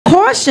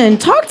Caution.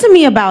 Talk to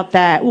me about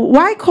that.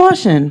 Why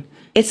Caution?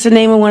 It's the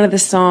name of one of the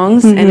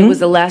songs, and it was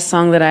the last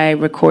song that I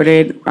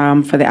recorded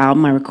for the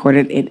album. I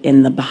recorded it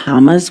in the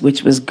Bahamas,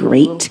 which was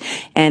great.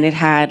 And it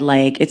had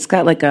it's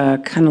got like a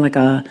kind of like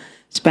a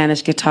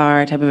Spanish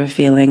guitar type of a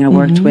feeling. I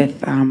worked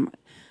with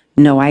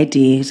No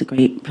ID, who's a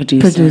great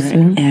producer.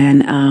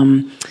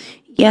 And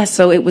yeah,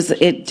 so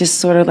it just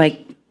sort of like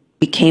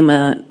became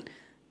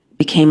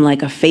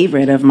like a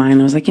favorite of mine.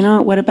 I was like, you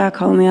know what about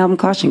calling the album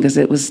Caution? Because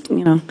it was,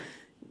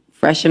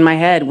 fresh in my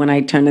head when I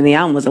turned in the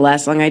album was the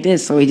last song I did.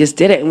 So we just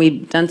did it, and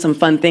we've done some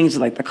fun things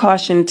with like the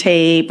Caution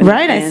tape.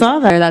 Right, I saw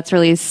that. That's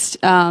released.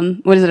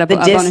 What is it? The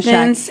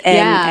Distance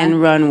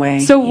and Runway.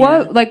 So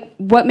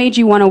what made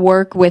you want to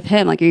work with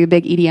him? Like, are you a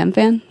big EDM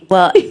fan?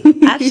 Well,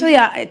 actually,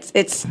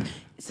 it's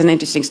an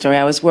interesting story.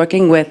 I was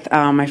working with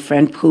my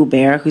friend Pooh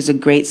Bear, who's a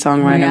great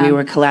songwriter. Yeah. We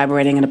were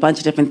collaborating on a bunch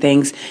of different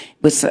things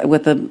with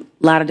a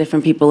lot of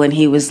different people, and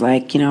he was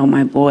like,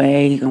 my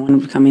boy, you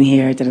want to come in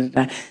here, da, da,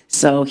 da.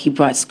 So he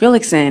brought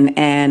Skrillex in,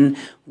 and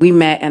we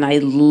met, and I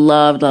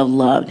loved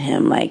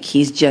him. Like,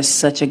 he's just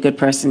such a good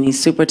person. He's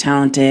super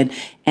talented,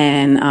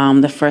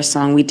 and the first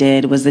song we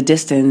did was The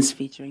Distance,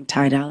 featuring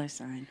Ty Dolla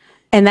 $ign.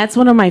 And that's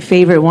one of my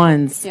favorite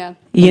ones. Yeah.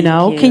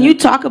 Can you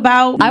talk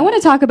about... I want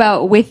to talk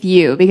about With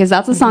You, because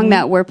that's a song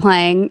that we're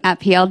playing at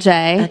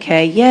PLJ.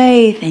 Okay,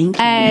 yay, thank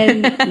you.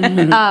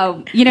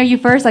 And, you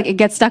first, it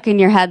gets stuck in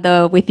your head,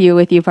 the With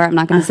You part. I'm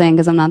not going to sing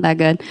because I'm not that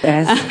good.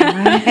 That's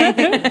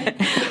right.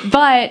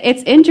 But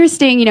it's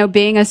interesting,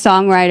 being a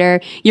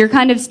songwriter, you're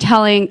kind of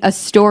telling a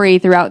story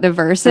throughout the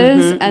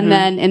verses, and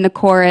then in the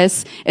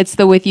chorus, it's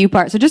the With You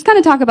part. So just kind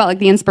of talk about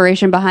the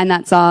inspiration behind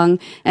that song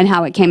and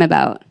how it came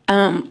about.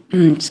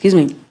 Excuse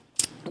me.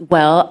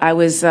 Well, I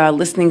was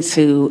listening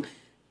to,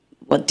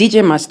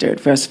 DJ Mustard,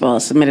 first of all,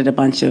 submitted a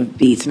bunch of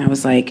beats, and I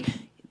was like,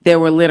 there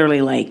were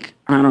literally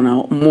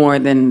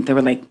there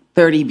were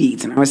 30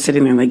 beats, and I was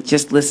sitting there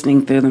just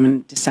listening through them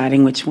and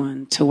deciding which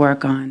one to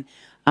work on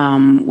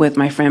with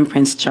my friend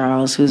Prince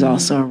Charles, who's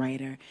also a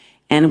writer.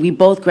 And we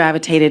both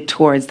gravitated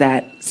towards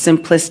that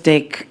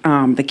simplistic,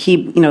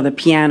 the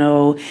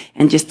piano,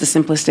 and just the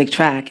simplistic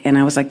track. And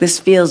I was like, this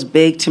feels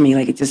big to me.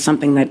 It's just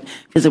something that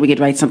feels like we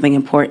could write something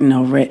important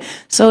over it.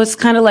 So it's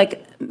kind of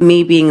like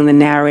me being the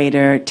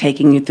narrator,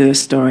 taking you through a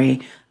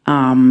story.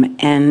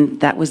 And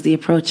that was the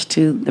approach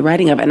to the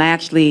writing of it. And I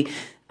actually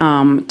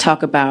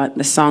talk about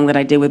the song that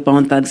I did with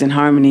Bone Thugs and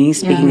Harmony,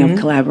 speaking of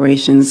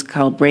collaborations,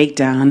 called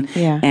Breakdown.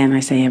 Yeah. And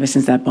I say, ever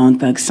since that Bone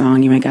Thugs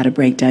song, you ain't got to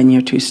break down,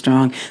 you're too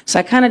strong. So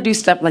I kind of do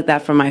stuff like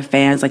that for my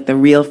fans, like the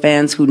real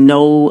fans who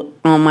know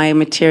all my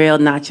material,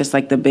 not just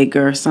the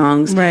bigger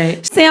songs.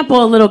 Right.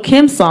 Sample a little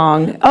Kim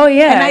song. Oh,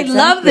 yeah. And I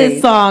love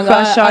this song.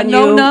 Crush on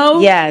You.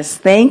 No. Yes,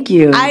 thank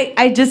you.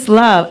 I just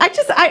love.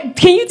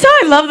 Can you tell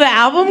I love the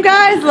album,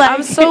 guys?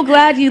 I'm so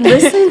glad you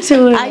listened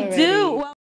to it. I do.